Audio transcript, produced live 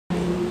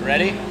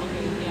Ready?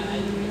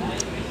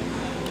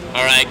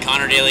 All right,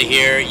 Conor Daly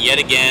here, yet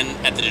again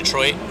at the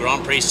Detroit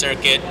Grand Prix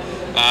circuit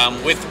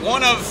with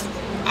one of,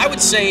 I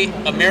would say,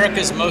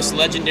 America's most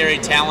legendary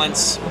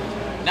talents,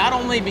 not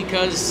only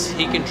because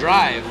he can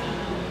drive,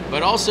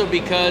 but also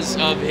because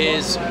of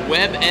his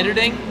web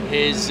editing,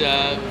 his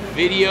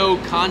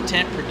video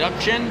content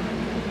production,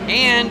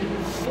 and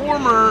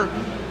former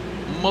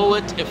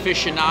mullet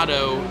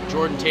aficionado,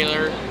 Jordan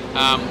Taylor.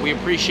 We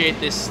appreciate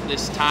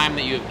this time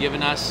that you have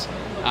given us.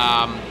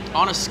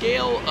 On a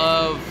scale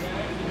of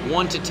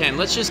 1 to 10,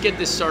 let's just get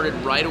this started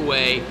right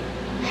away.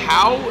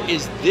 How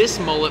is this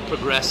mullet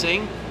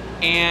progressing,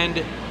 and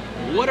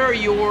what are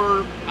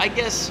your, I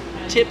guess,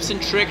 tips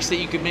and tricks that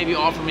you could maybe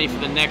offer me for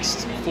the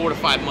next 4 to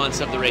 5 months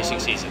of the racing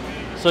season?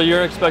 So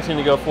you're expecting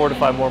to go 4 to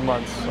 5 more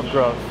months of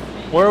growth.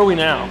 Where are we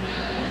now?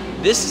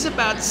 This is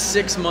about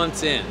 6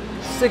 months in.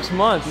 6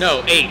 months?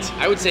 No, 8.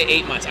 I would say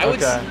 8 months.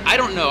 I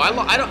don't know.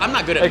 I'm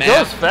not good at math. It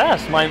goes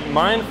fast.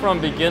 Mine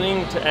from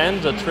beginning to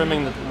end to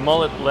trimming the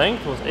mullet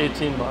length was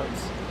 18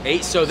 months.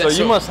 8. So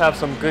you must have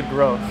some good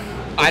growth.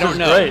 I don't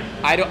know.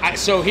 Great.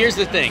 So here's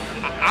the thing.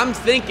 I'm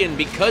thinking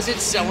because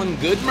it's selling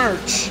good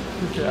merch,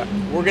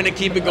 we're gonna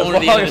keep it going to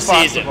the end of the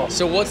season.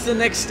 So what's the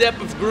next step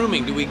of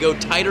grooming? Do we go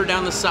tighter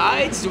down the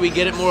sides? Do we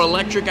get it more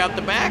electric out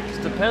the back?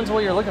 It depends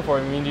what you're looking for.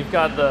 I mean, you've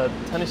got the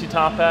Tennessee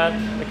top hat,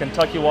 the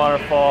Kentucky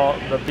waterfall,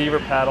 the beaver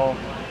paddle,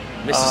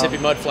 Mississippi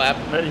mud flap.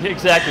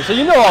 Exactly. So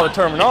you know all the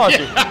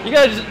terminology. Yeah. You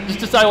gotta just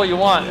decide what you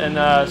want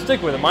and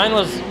stick with it. Mine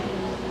was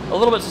a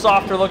little bit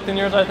softer look than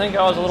yours, I think.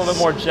 I was a little bit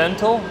more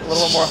gentle, a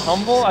little bit more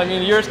humble. I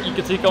mean, yours you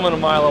could see coming a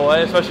mile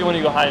away, especially when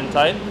you go high and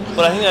tight.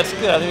 But I think that's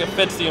good. I think it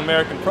fits the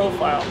American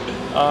profile.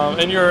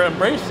 And you're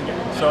embracing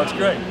it, so it's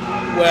great.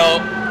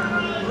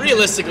 Well,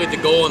 realistically, the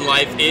goal in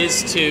life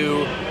is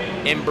to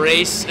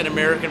embrace an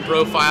American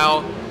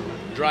profile,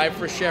 drive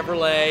for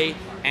Chevrolet,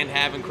 and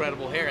have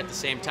incredible hair at the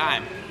same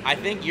time. I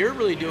think you're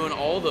really doing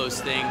all those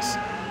things.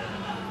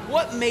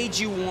 What made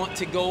you want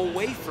to go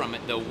away from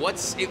it, though?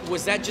 Was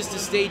that just a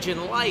stage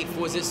in life?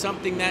 Was it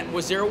something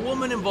was there a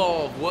woman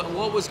involved?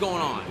 What was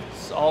going on?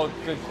 It's all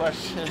good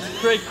questions,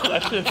 great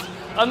questions.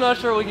 I'm not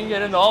sure we can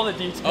get into all the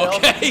details.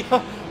 Okay.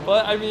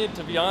 But I mean,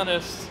 to be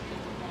honest,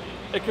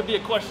 it could be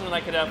a question that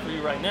I could have for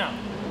you right now.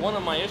 One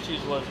of my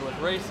issues with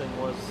racing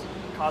was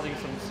causing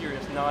some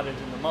serious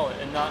knottage in the mullet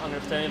and not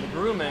understanding the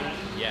grooming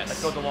that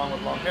goes along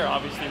with long hair.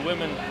 Obviously,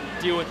 women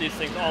deal with these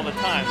things all the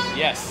time.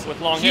 Yes.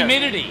 With long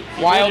Humidity.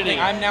 hair. Wilding.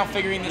 I'm now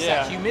figuring this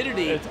out.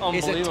 Humidity is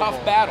a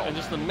tough battle. And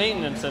just the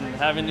maintenance and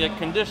having the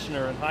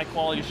conditioner and high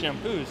quality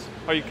shampoos.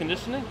 Are you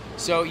conditioning?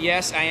 So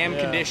yes, I am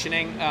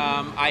conditioning.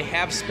 I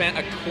have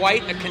spent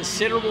quite a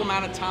considerable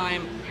amount of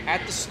time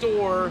at the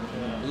store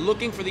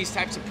looking for these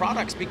types of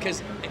products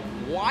because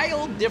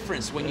wild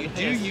difference when you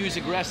do use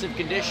aggressive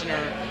conditioner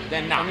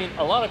than not. I mean,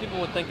 a lot of people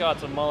would think, oh,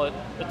 it's a mullet,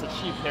 it's a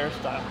cheap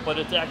hairstyle, but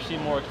it's actually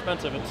more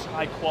expensive. It's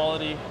high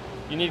quality.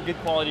 You need good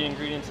quality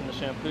ingredients in the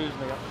shampoos,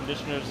 and they got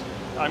conditioners.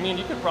 I mean,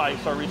 you could probably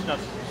start reaching out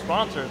to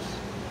sponsors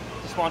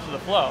to sponsor the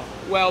flow.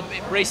 Well,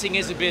 racing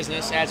is a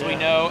business, as we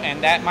know,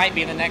 and that might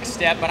be the next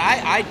step, but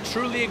I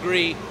truly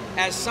agree.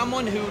 As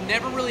someone who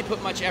never really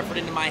put much effort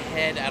into my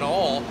head at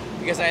all,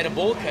 because I had a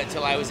bowl cut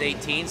till I was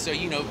 18, so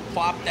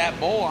pop that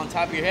bowl on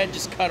top of your head,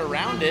 just cut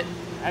around it.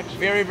 Actually,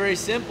 very, very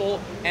simple.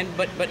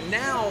 But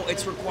now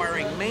it's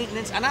requiring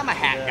maintenance, and I'm a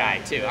hat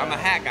guy too. Yeah. I'm a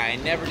hat guy. I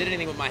never did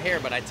anything with my hair,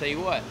 but I tell you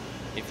what,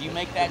 if you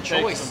make that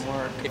choice,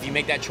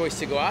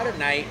 to go out at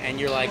night and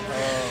you're like,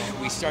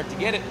 we start to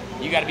get it,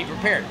 you got to be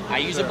prepared. I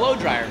use a blow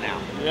dryer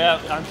now. Yeah,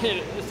 I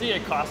mean, see,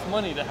 it costs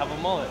money to have a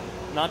mullet.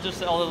 Not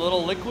just all the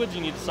little liquids,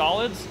 you need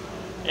solids.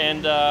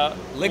 And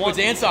liquids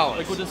and solids.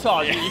 Liquids and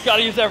solids. Yeah. You got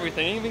to use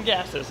everything, even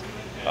gases.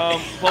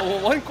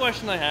 But one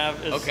question I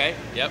have is,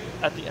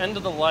 at the end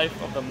of the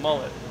life of the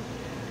mullet,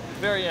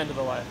 very end of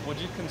the life, would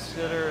you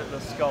consider the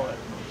skullet?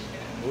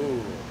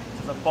 Ooh.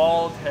 It's a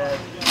bald head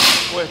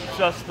with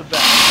just the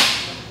back.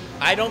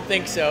 I don't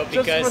think so,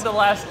 because just for the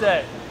last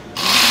day.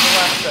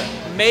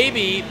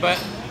 Maybe, but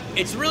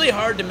it's really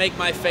hard to make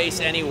my face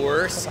any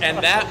worse, and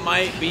that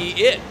might be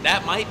it.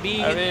 That might be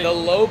the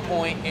low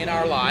point in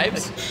our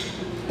lives.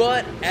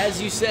 But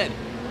as you said,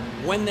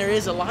 when there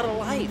is a lot of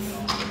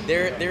life,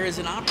 there is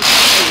an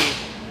opportunity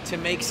to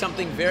make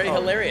something very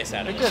hilarious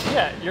out of it.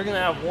 Because you're going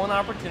to have one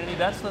opportunity.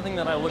 That's the thing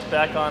that I look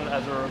back on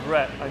as a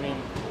regret. I mean,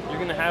 you're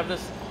going to have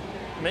this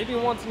maybe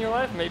once in your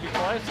life, maybe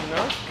twice, who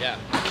knows? Yeah.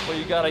 But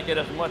you got to get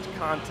as much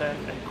content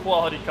and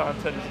quality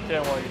content as you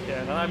can while you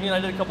can. And I mean, I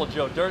did a couple of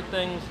Joe Dirt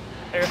things,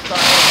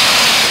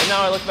 hairstyles, and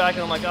now I look back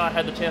and I'm like, I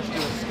had the chance to do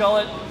a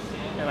skullet,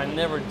 and I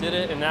never did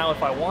it, and now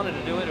if I wanted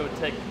to do it, it would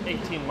take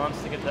 18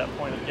 months to get to that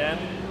point again.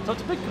 So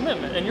it's a big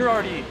commitment, and you're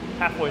already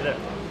halfway there.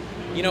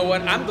 You know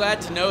what? I'm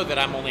glad to know that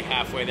I'm only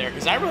halfway there,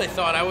 because I really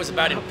thought I was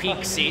about in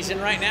peak season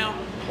right now.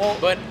 Well,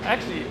 but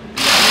actually,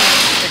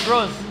 I mean, it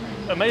grows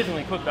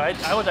amazingly quickly.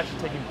 I was actually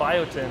taking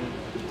biotin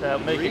to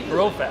make it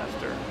grow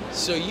faster.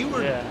 So you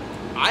were... Yeah.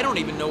 I don't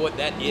even know what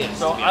that is.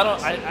 So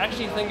I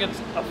actually think it's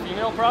a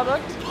female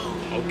product.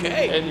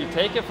 Okay. And you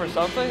take it for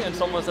something, and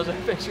someone says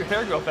it makes your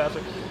hair grow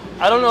faster.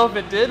 I don't know if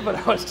it did, but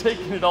I was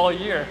taking it all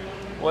year,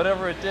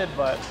 whatever it did.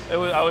 But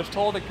I was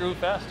told it grew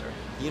faster.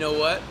 You know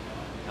what?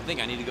 I think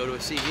I need to go to a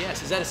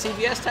CVS. Is that a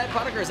CVS type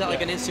product, or is that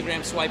like an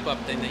Instagram swipe up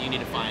thing that you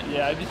need to find?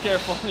 Yeah, be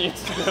careful on the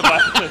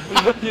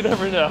Instagram. You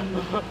never know.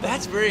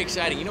 That's very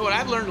exciting. You know what?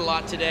 I've learned a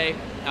lot today.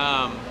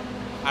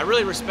 I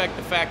really respect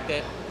the fact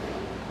that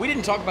we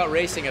didn't talk about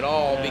racing at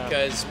all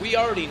because we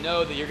already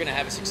know that you're going to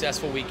have a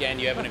successful weekend.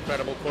 You have an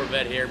incredible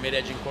Corvette here,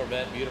 mid-engine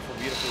Corvette, beautiful,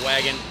 beautiful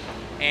wagon.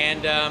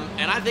 And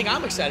I think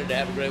I'm excited to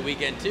have a great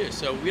weekend too.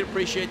 So we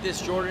appreciate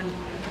this, Jordan.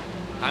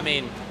 I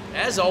mean,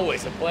 as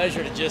always, a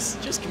pleasure to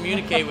just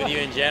communicate with you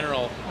in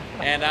general.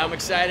 And I'm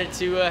excited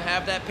to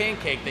have that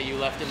pancake that you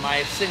left in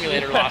my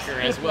simulator locker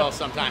as well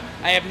sometime.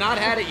 I have not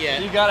had it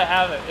yet. You gotta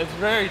have it. It's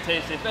very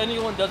tasty. If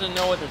anyone doesn't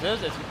know what this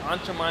is, it's an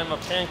Aunt Jemima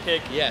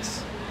pancake.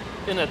 Yes.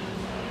 In a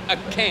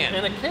can.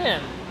 In a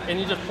can. And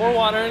you just pour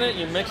water in it,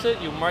 you mix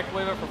it, you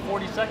microwave it for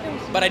 40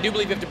 seconds. But I do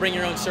believe you have to bring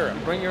your own syrup.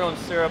 You bring your own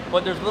syrup,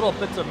 but there's little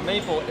bits of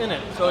maple in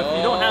it. So if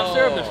you don't have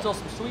syrup, there's still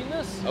some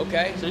sweetness.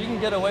 Okay. So you can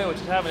get away with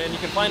just having it, and you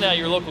can find it at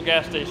your local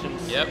gas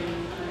stations. Yep.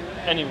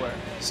 Anywhere.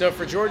 So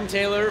for Jordan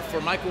Taylor, for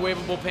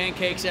microwavable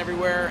pancakes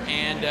everywhere,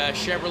 and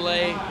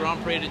Chevrolet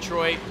Grand Prix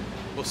Detroit,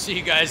 we'll see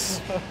you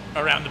guys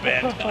around the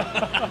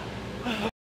bend.